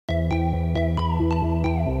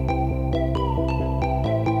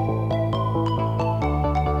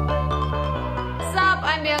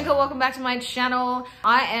welcome back to my channel.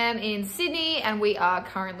 I am in Sydney and we are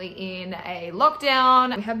currently in a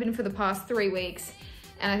lockdown. We have been for the past 3 weeks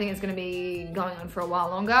and I think it's gonna be going on for a while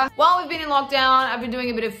longer. While we've been in lockdown, I've been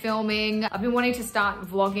doing a bit of filming. I've been wanting to start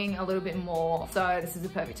vlogging a little bit more, so this is the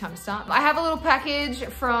perfect time to start. I have a little package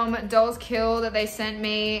from Dolls Kill that they sent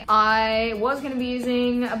me. I was gonna be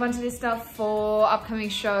using a bunch of this stuff for upcoming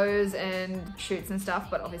shows and shoots and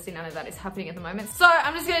stuff, but obviously none of that is happening at the moment. So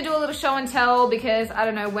I'm just gonna do a little show and tell because I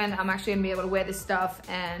don't know when I'm actually gonna be able to wear this stuff,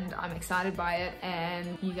 and I'm excited by it,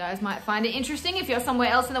 and you guys might find it interesting. If you're somewhere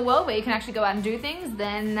else in the world where you can actually go out and do things,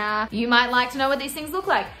 then you might like to know what these things look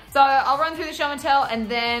like. So I'll run through the show and tell, and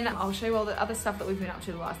then I'll show you all the other stuff that we've been up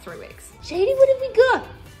to the last 3 weeks. Shady, what have we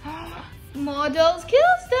got? More Dolls Kill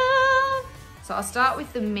stuff. So I'll start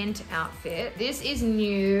with the mint outfit. This is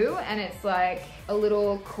new, and it's like a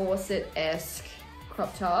little corset-esque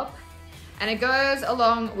crop top. And it goes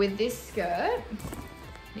along with this skirt.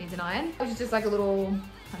 Needs an iron. Which is just like a little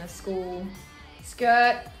kind of school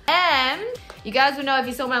skirt. And you guys would know if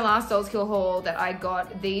you saw my last Dolls Kill haul that I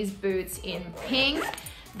got these boots in pink.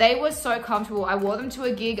 They were so comfortable. I wore them to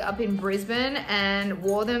a gig up in Brisbane and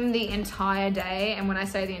wore them the entire day. And when I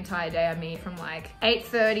say the entire day, I mean from like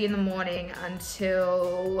 8:30 in the morning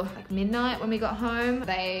until like midnight when we got home.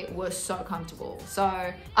 They were so comfortable. So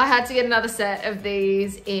I had to get another set of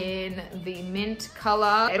these in the mint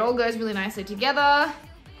color. It all goes really nicely together.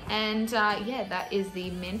 And yeah, that is the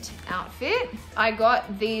mint outfit. I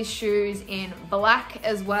got these shoes in black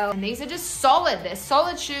as well. And these are just solid. They're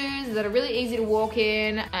solid shoes that are really easy to walk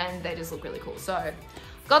in and they just look really cool. So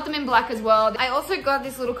got them in black as well. I also got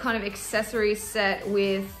this little kind of accessory set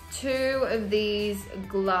with 2 of these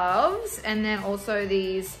gloves and then also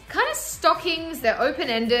these kind of stockings. They're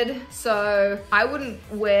open-ended, so I wouldn't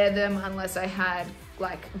wear them unless I had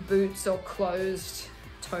like boots or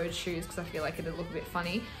closed-toed shoes because I feel like it'd look a bit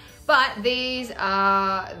funny. But these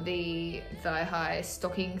are the thigh-high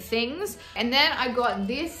stocking things. And then I got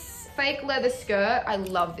this fake leather skirt. I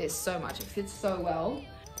love this so much. It fits so well.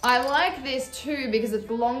 I like this too because it's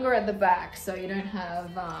longer at the back, so you don't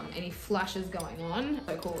have any flashes going on.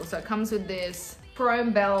 So cool. So it comes with this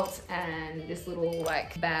chrome belt and this little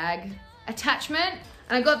like bag attachment.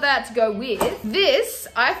 And I got that to go with this.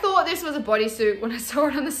 I thought this was a bodysuit when I saw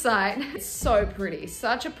it on the site. It's so pretty,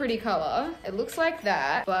 such a pretty color. It looks like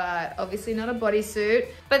that, but obviously not a bodysuit.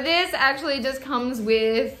 But this actually just comes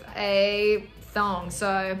with a thong. So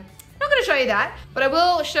I'm not gonna show you that, but I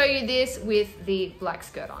will show you this with the black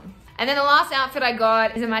skirt on. And then the last outfit I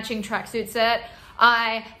got is a matching tracksuit set.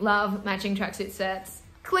 I love matching tracksuit sets.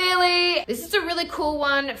 Clearly, this is a really cool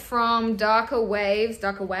one from Darker Waves.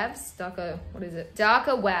 What is it?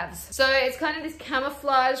 Darker Waves. So it's kind of this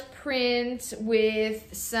camouflage print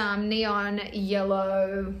with some neon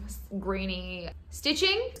yellow, greeny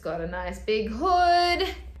stitching. It's got a nice big hood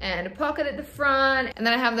and a pocket at the front. And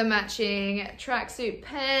then I have the matching tracksuit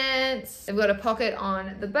pants. They've got a pocket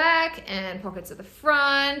on the back and pockets at the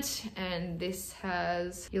front. And this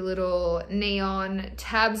has your little neon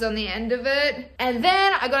tabs on the end of it. And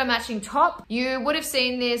then I got a matching top. You would have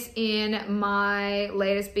seen this in my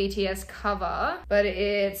latest BTS cover, but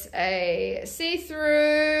it's a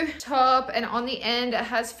see-through top, and on the end it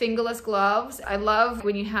has fingerless gloves. I love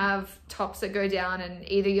when you have tops that go down and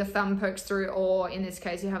either your thumb pokes through, or in this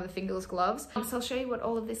case you have the fingerless gloves. So I'll show you what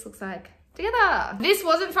all of this looks like together. This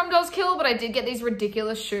wasn't from Dolls Kill, but I did get these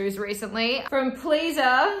ridiculous shoes recently from Pleaser,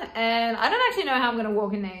 and I don't actually know how I'm gonna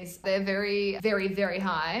walk in these. They're very, very, very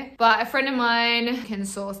high, but a friend of mine can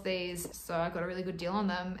source these, so I got a really good deal on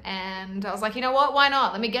them, and I was like, you know what, why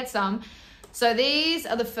not? Let me get some. So these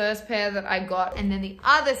are the first pair that I got, and then the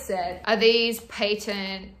other set are these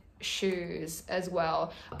patent shoes as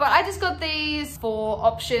well. But I just got these for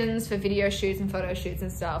options for video shoots and photo shoots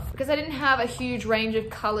and stuff because I didn't have a huge range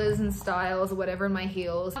of colors and styles or whatever in my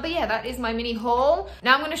heels. But yeah, that is my mini haul.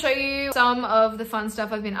 Now I'm going to show you some of the fun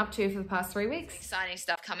stuff I've been up to for the past 3 weeks. Exciting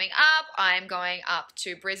stuff coming up. I'm going up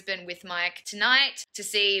to Brisbane with Mike tonight to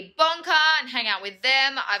see Bianca and hang out with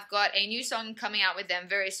them. I've got a new song coming out with them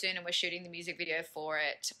very soon, and we're shooting the music video for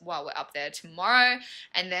it while we're up there tomorrow.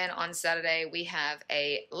 And then on Saturday we have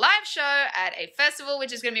a live show at a festival,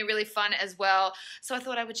 which is going to be really fun as well. So I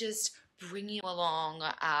thought I would just bring you along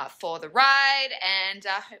for the ride, and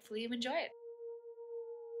hopefully you enjoy it.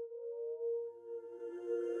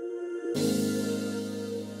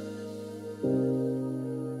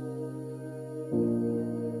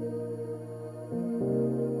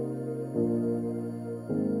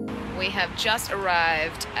 We have just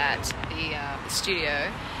arrived at the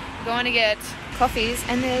studio. We're going to get coffees,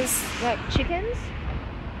 and there's like chickens.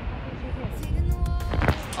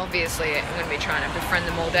 Obviously, I'm going to be trying to befriend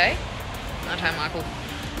them all day. Aren't I, Michael?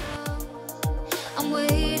 I'm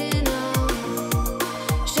waiting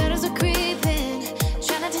on. Shadows are creeping,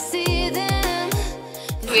 trying not to see them.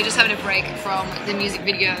 We're just having a break from the music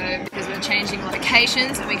video because we're changing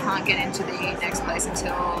locations and we can't get into the next place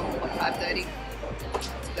until, what, 5:30? So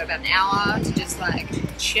we've got about an hour to just like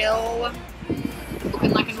chill,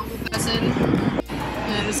 looking like a normal person.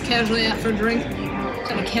 Just casually out for a drink.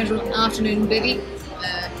 Have a casual afternoon, baby.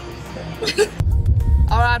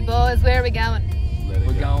 Alright boys, where are we going?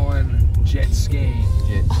 We're going jet skiing.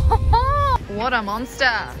 What a monster.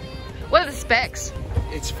 What are the specs?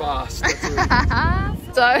 It's fast.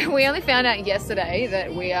 So we only found out yesterday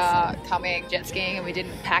that we are coming jet skiing and we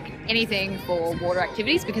didn't pack anything for water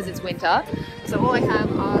activities because it's winter. So all I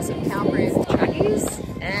have are some cowprint trackies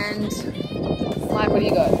and Mike, what do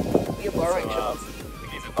you got? You're borrowing shorts.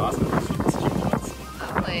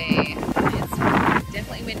 Lovely. It's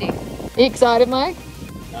definitely windy. Are you excited, Mike?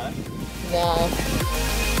 No. No.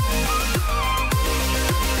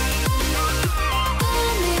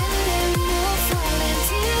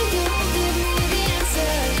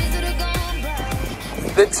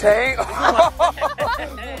 The tank.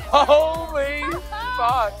 Holy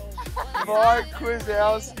fuck. Mike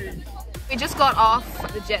Wazowski. We just got off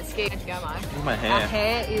the jet ski. How'd you go, Mike? Look at my hair. Our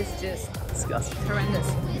hair is just Disgusting. horrendous.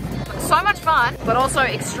 So much fun, but also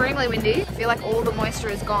extremely windy. I feel like all the moisture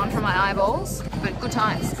is gone from my eyeballs, but good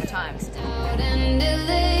times, good times.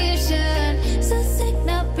 So sick,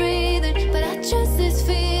 not breathing, but I trust this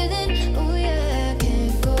feeling. Oh yeah,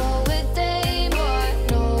 can't go with day, boy,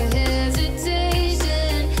 no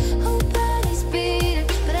hesitation. Whole body's beating,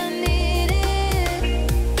 but I need it.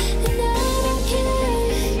 And I don't care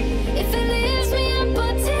if it lifts me up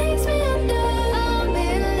or takes me under. I'm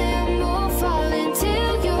in a limbo, won't fall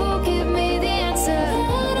until you give me the answer.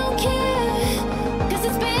 I don't care, 'cause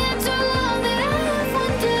it's been too long that I've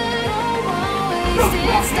wondered. Oh, always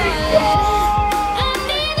this time.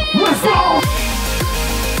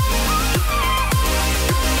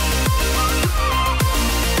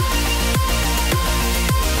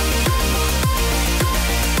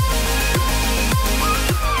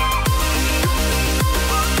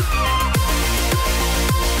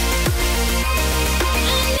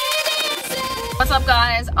 What's up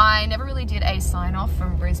guys? I never really did a sign off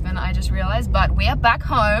from Brisbane, I just realized, but we are back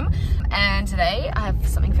home and today I have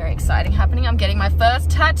something very exciting happening. I'm getting my first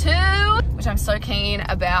tattoo, which I'm so keen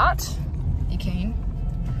about. You keen?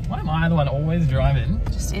 Why am I the one always driving?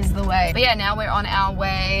 Just is the way. But yeah, now we're on our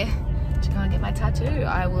way to go and get my tattoo.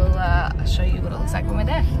 I will show you what it looks like when we're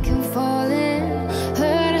there. Can fall in,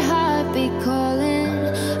 heard a heartbeat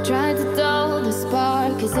calling, tried to dull the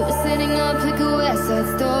spark, 'cause it was sitting up like a West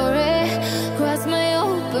Side Story. Crossed my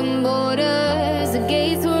open borders, the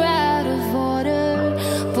gates were out of order,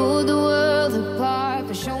 pulled the world apart,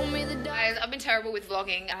 but showed me the dark. Guys, I've been terrible with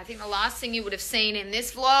vlogging, and I think the last thing you would have seen in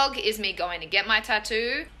this vlog is me going to get my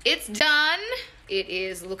tattoo. It's done. It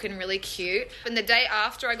is looking really cute. And the day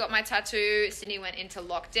after I got my tattoo, Sydney went into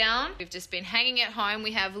lockdown. We've just been hanging at home.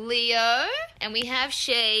 We have Leo, and we have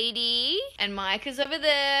Shady, and Mike is over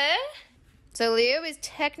there. So Leo is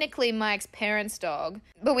technically Mike's parents' dog,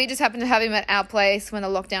 but we just happened to have him at our place when the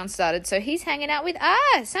lockdown started, so he's hanging out with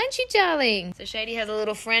us, aren't you, darling? So Shady has a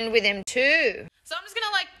little friend with him too. So I'm just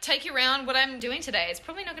gonna like take you around what I'm doing today. It's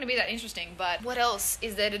probably not gonna be that interesting, but what else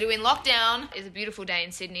is there to do in lockdown? It's a beautiful day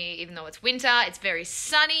in Sydney, even though it's winter. It's very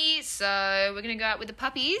sunny, so we're gonna go out with the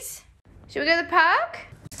puppies. Should we go to the park?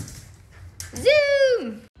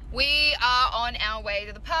 Zoom! We are on our way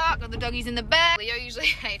to the park. Got the doggies in the back. Leo usually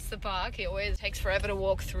hates the park. He always takes forever to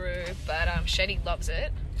walk through, but Shady loves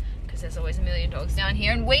it because there's always a million dogs down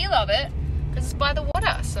here, and we love it because it's by the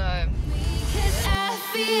water, so. Because I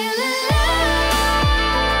feel alive,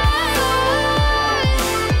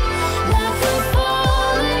 like I'm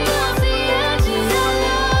falling off the edge, and I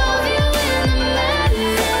love you in the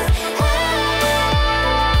madness.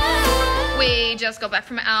 We just got back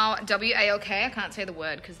from our WALK. I can't say the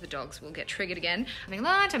word because the dogs will get triggered again. Having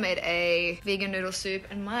lunch, I made a vegan noodle soup.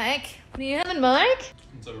 And Mike, what are you having, Mike?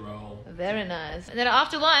 It's a roll. Very nice. And then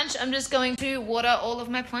after lunch, I'm just going to water all of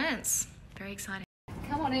my plants. Very exciting.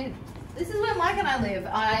 Come on in. This is where Mike and I live.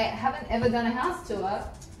 I haven't ever done a house tour,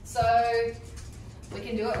 so we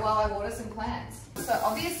can do it while I water some plants. So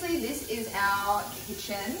obviously this is our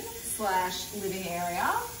kitchen / living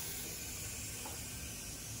area.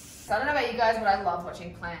 So I don't know about you guys, but I love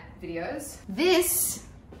watching plant videos. This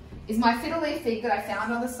is my fiddle leaf fig that I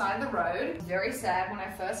found on the side of the road. Very sad when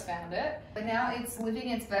I first found it, but now it's living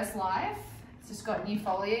its best life. It's just got new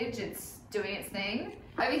foliage, it's doing its thing.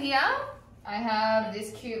 Over here, I have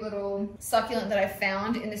this cute little succulent that I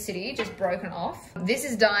found in the city, just broken off. This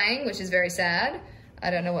is dying, which is very sad. I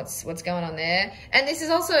don't know what's going on there. And this is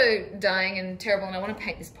also dying and terrible, and I want to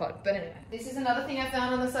paint this pot. But anyway, this is another thing I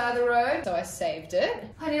found on the side of the road, so I saved it.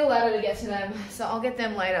 I need a ladder to get to them, so I'll get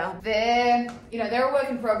them later. They're a work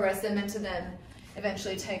in progress. They're meant to then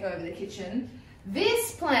eventually take over the kitchen.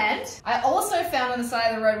 This plant, I also found on the side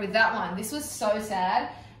of the road with that one. This was so sad.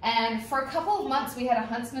 And for a couple of months, we had a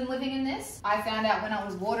huntsman living in this. I found out when I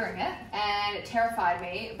was watering it, and it terrified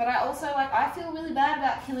me. But I also, I feel really bad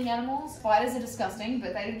about killing animals. Spiders are disgusting,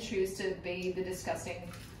 but they didn't choose to be the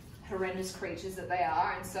disgusting, horrendous creatures that they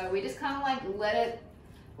are. And so we just kind of let it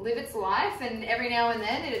live its life. And every now and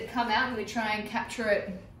then it'd come out and we try and capture it.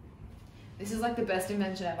 This is like the best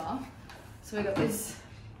invention ever. So we got this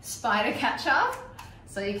spider catcher.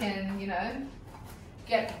 So you can,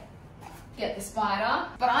 get the spider,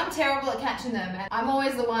 but I'm terrible at catching them, and I'm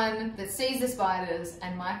always the one that sees the spiders,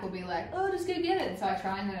 and Mike will be like, oh, just go get it. And so I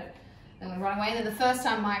try, and then we run away. And then the first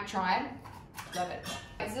time Mike tried, got it.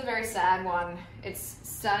 This is a very sad one. It's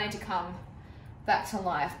starting to come back to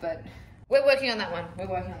life, but we're working on that one.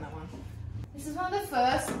 This is one of the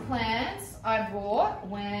first plants I bought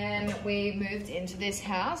when we moved into this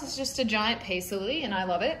house. It's just a giant peace lily, and I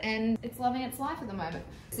love it, and it's loving its life at the moment.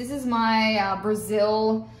 This is my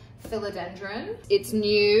Brazil philodendron. It's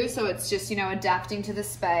new, so it's just, adapting to the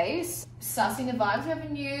space. Sussing the vibes. We have a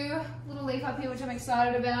new little leaf up here, which I'm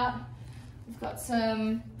excited about. We've got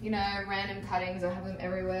some, random cuttings. I have them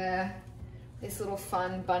everywhere. This little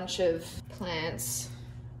fun bunch of plants.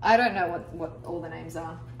 I don't know what all the names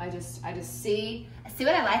are. I just see what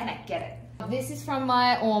I like and I get it. This is from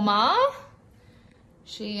my Oma.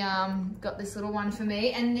 She got this little one for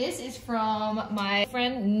me, and this is from my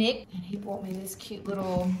friend Nick, and he bought me this cute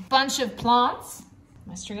little bunch of plants.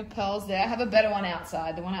 My string of pearls there. I have a better one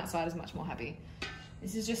outside. The one outside is much more happy.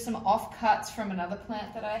 This is just some offcuts from another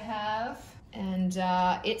plant that I have, and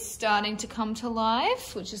it's starting to come to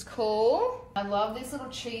life, which is cool. I love this little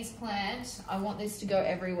cheese plant. I want this to go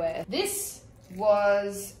everywhere. This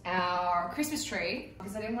was our Christmas tree,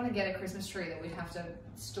 because I didn't want to get a Christmas tree that we'd have to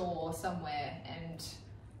store somewhere and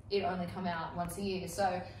it only come out once a year.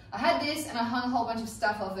 So I had this and I hung a whole bunch of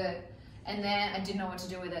stuff of it, and then I didn't know what to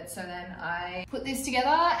do with it. So then I put this together,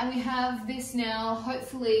 and we have this now,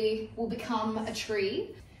 hopefully will become a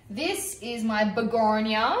tree. This is my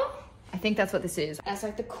begonia. I think that's what this is. That's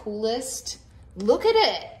like the coolest. Look at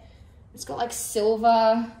it. It's got like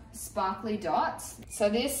silver sparkly dots. So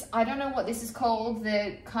this, I don't know what this is called.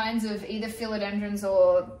 They're kinds of either philodendrons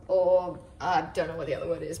or I don't know what the other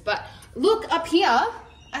word is. But look up here,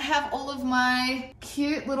 I have all of my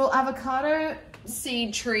cute little avocado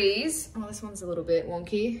seed trees. Oh, this one's a little bit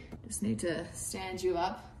wonky. Just need to stand you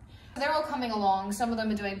up. They're all coming along. Some of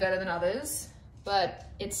them are doing better than others, but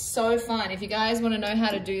it's so fun. If you guys want to know how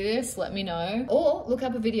to do this, let me know, or look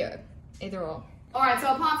up a video, either or. All right,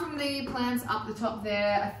 so apart from the plants up the top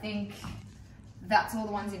there, I think that's all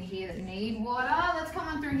the ones in here that need water. Let's come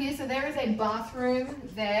on through here. So there is a bathroom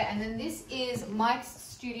there, and then this is Mike's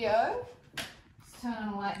studio. Let's turn on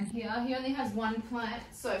a light in here. He only has one plant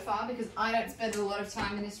so far because I don't spend a lot of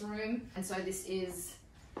time in this room, and so this is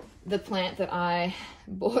the plant that I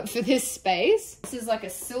bought for this space. This is like a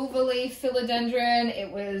silverleaf philodendron.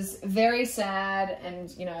 It was very sad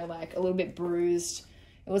and, you know, like a little bit bruised.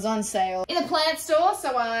 It was on sale in a plant store,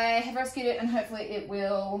 so I have rescued it and hopefully it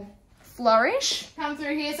will flourish. Come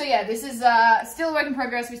through here. So yeah, this is still a work in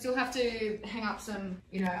progress. We still have to hang up some,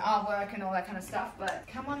 you know, artwork and all that kind of stuff, but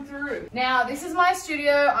come on through. Now, this is my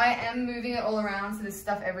studio. I am moving it all around, so there's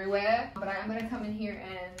stuff everywhere, but I am gonna come in here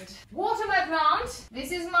and water my plant.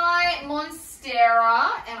 This is my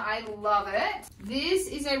Monstera, and I love it. This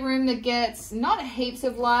is a room that gets not heaps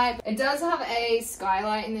of light. It does have a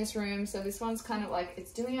skylight in this room, so this one's kind of like,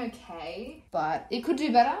 it's doing okay, but it could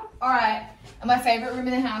do better. All right, and my favorite room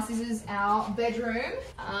in the house, this is our bedroom.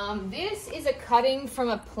 This is a cutting from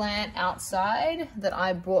a plant outside that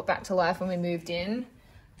I brought back to life when we moved in.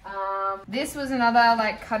 This was another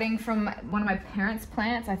like cutting from one of my parents'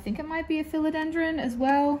 plants. I think it might be a philodendron as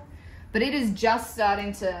well, but it is just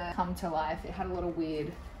starting to come to life. It had a lot of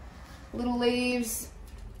weird little leaves.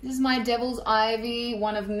 This is my devil's ivy,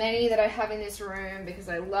 one of many that I have in this room because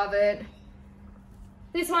I love it.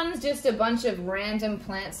 This one's just a bunch of random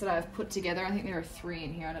plants that I've put together. I think there are 3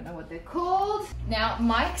 in here. I don't know what they're called. Now,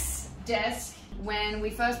 Mike's desk, when we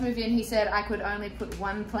first moved in, he said I could only put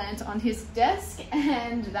 1 plant on his desk,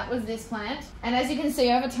 and that was this plant. And as you can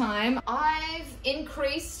see over time, I've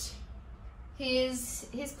increased his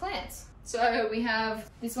plants. So we have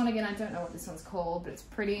this one again. I don't know what this one's called, but it's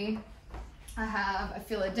pretty. I have a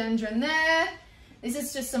philodendron there. This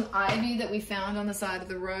is just some ivy that we found on the side of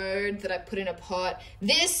the road that I put in a pot.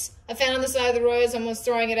 This I found on the side of the road, someone's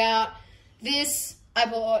throwing it out. This I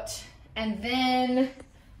bought, and then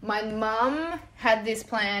my mum had this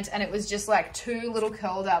plant and it was just like 2 little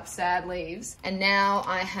curled up sad leaves. And now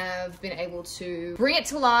I have been able to bring it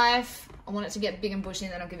to life. I want it to get big and bushy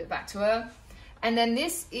and then I'll give it back to her. And then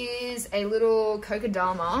this is a little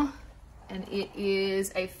Kokedama, and it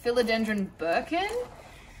is a philodendron Birkin.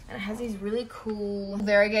 And it has these really cool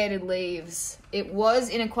variegated leaves. It was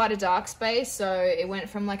in quite a dark space, so it went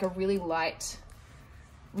from like a really light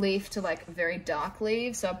leaf to like very dark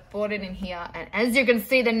leaves. So I bought it in here, and as you can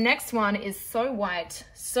see, the next one is so white,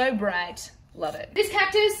 so bright. Love it. This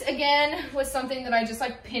cactus, again, was something that I just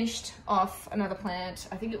like pinched off another plant.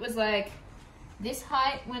 I think it was like this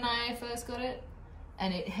height when I first got it.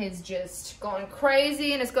 And it has just gone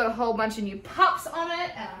crazy, and it's got a whole bunch of new pups on it,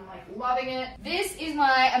 and I'm like loving it. This is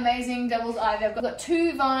my amazing devil's ivy. I've got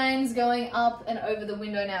 2 vines going up and over the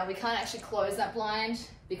window now. We can't actually close that blind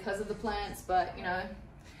because of the plants, but you know.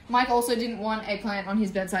 Mike also didn't want a plant on his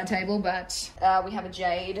bedside table, but we have a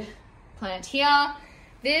jade plant here.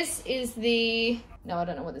 This is the, no, I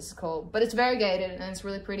don't know what this is called, but it's variegated and it's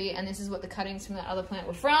really pretty, and this is what the cuttings from that other plant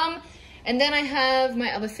were from. And then I have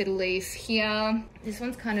my other fiddle leaf here. This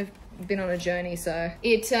one's kind of been on a journey, so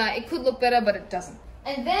it could look better, but it doesn't.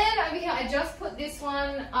 And then over here, I just put this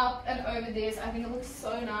one up and over this. I think it looks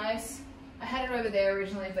so nice. I had it over there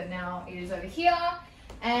originally, but now it is over here.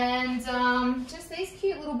 And just these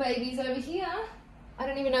cute little babies over here. I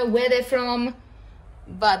don't even know where they're from,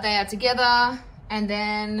 but they are together. And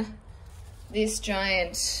then this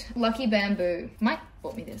giant lucky bamboo. Mike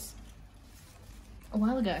bought me this a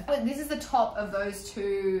while ago. But this is the top of those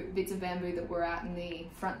 2 bits of bamboo that were out in the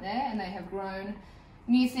front there, and they have grown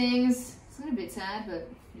new things. It's a bit sad, but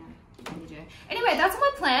you know, what do you do? Anyway, that's all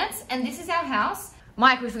my plants, and this is our house.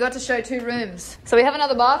 Mike, we forgot to show 2 rooms. So we have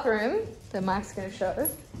another bathroom that Mike's gonna show.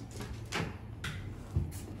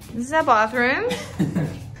 This is our bathroom.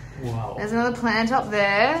 Wow. There's another plant up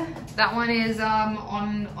there. That one is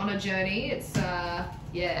on a journey. It's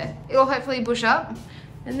yeah, it'll hopefully bush up.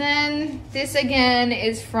 And then this again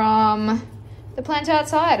is from the plant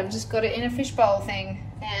outside. I've just got it in a fishbowl thing.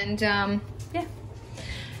 And yeah.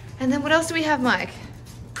 And then what else do we have, Mike?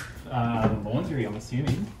 Laundry, I'm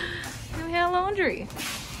assuming. We have laundry.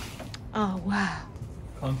 Oh, wow.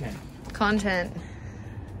 Content.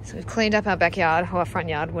 So we've cleaned up our backyard, or our front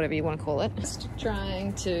yard, whatever you want to call it. Just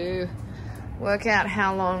trying to work out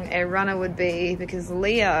how long a runner would be, because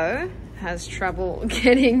Leo has trouble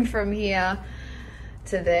getting from here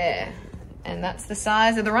to there, and that's the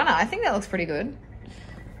size of the runner. I think that looks pretty good.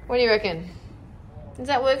 What do you reckon? Does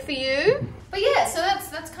that work for you? But yeah, so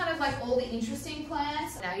that's kind of like all the interesting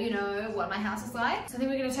plants. Now you know what my house is like. So I think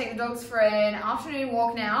we're gonna take the dogs for an afternoon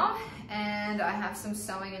walk now, and I have some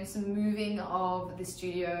sewing and some moving of the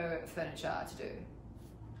studio furniture to do.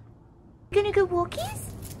 Gonna go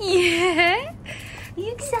walkies? Yeah.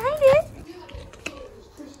 You excited?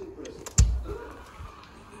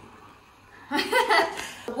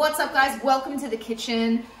 What's up, guys? Welcome to the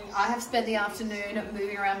kitchen. I have spent the afternoon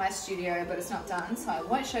moving around my studio, but it's not done, so I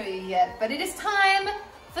won't show you yet. But it is time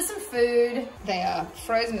for some food. They are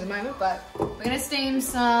frozen at the moment, but we're gonna steam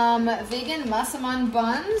some vegan massaman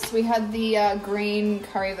buns. We had the green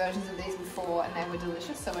curry versions of these before, and they were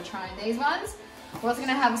delicious, so we're trying these ones. We're also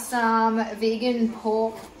gonna have some vegan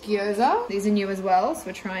pork gyoza. These are new as well, so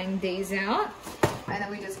we're trying these out. And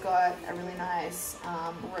then we just got a really nice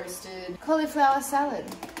roasted cauliflower salad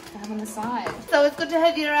to have on the side. So it's good to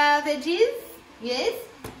have your veggies, yes?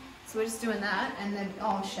 So we're just doing that, and then,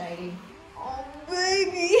 oh, Shady. Oh,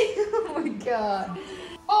 baby, oh my God.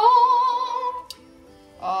 Oh,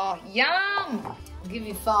 oh, yum. I'll give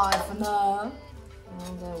you 5 for now.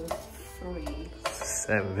 I'll go with 3.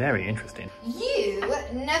 So very interesting. You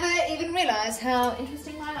never even realize how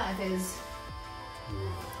interesting my life is.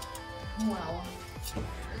 Wow.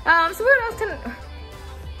 So what else can...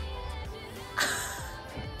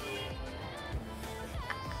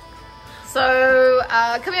 So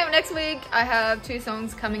coming up next week, I have 2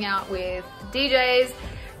 songs coming out with DJs,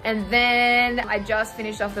 and then I just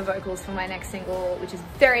finished off the vocals for my next single, which is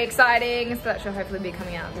very exciting, so that should hopefully be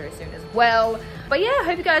coming out very soon as well. But yeah, I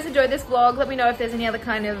hope you guys enjoyed this vlog. Let me know if there's any other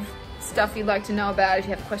kind of stuff you'd like to know about, if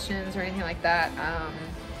you have questions or anything like that.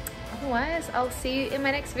 Otherwise, I'll see you in my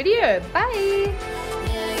next video.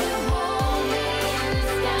 Bye!